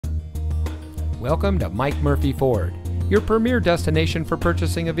Welcome to Mike Murphy Ford, your premier destination for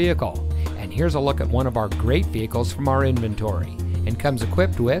purchasing a vehicle. And here's a look at one of our great vehicles from our inventory, and comes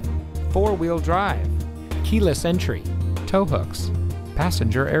equipped with four-wheel drive, keyless entry, tow hooks,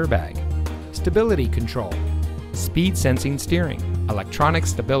 passenger airbag, stability control, speed sensing steering, electronic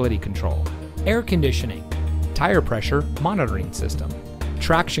stability control, air conditioning, tire pressure monitoring system,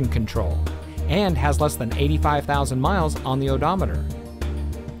 traction control, and has less than 85,000 miles on the odometer.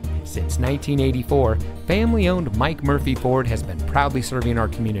 Since 1984, family-owned Mike Murphy Ford has been proudly serving our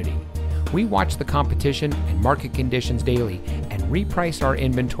community. We watch the competition and market conditions daily and reprice our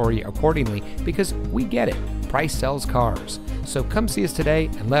inventory accordingly because we get it. Price sells cars. So come see us today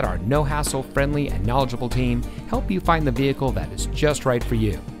and let our no-hassle, friendly, and knowledgeable team help you find the vehicle that is just right for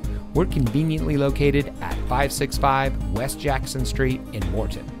you. We're conveniently located at 565 West Jackson Street in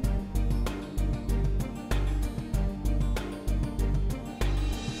Morton.